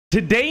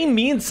Today,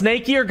 me and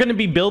Snaky are going to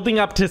be building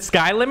up to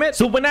sky limit.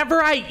 So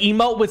whenever I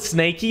emote with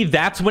Snaky,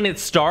 that's when it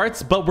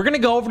starts. But we're going to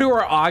go over to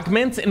our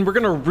augments and we're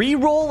going to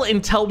re-roll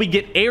until we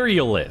get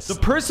Aerialist. The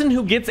person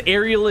who gets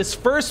Aerialist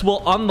first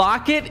will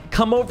unlock it,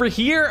 come over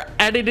here,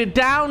 edit it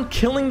down,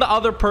 killing the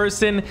other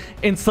person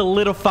and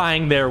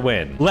solidifying their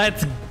win.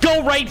 Let's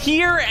go right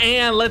here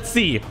and let's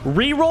see.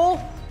 Re-roll.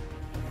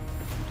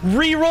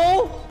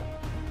 Re-roll.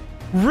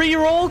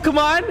 Re-roll. Come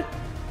on.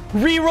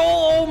 Re-roll.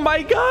 Oh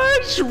my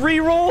gosh.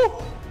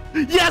 Re-roll.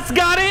 Yes,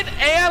 got it.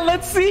 And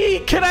let's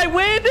see. Can I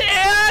win? And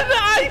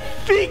I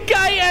think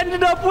I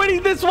ended up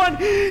winning this one.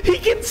 He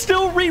can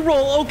still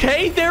re-roll.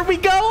 Okay, there we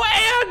go.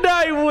 And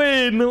I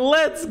win.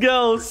 Let's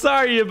go.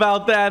 Sorry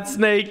about that,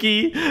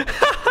 Snaky.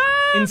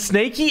 And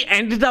Snaky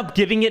ended up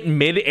getting it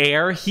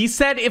mid-air. He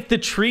said if the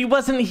tree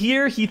wasn't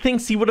here, he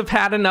thinks he would have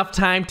had enough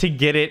time to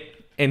get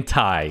it and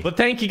tie. But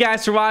thank you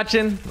guys for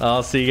watching.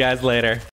 I'll see you guys later.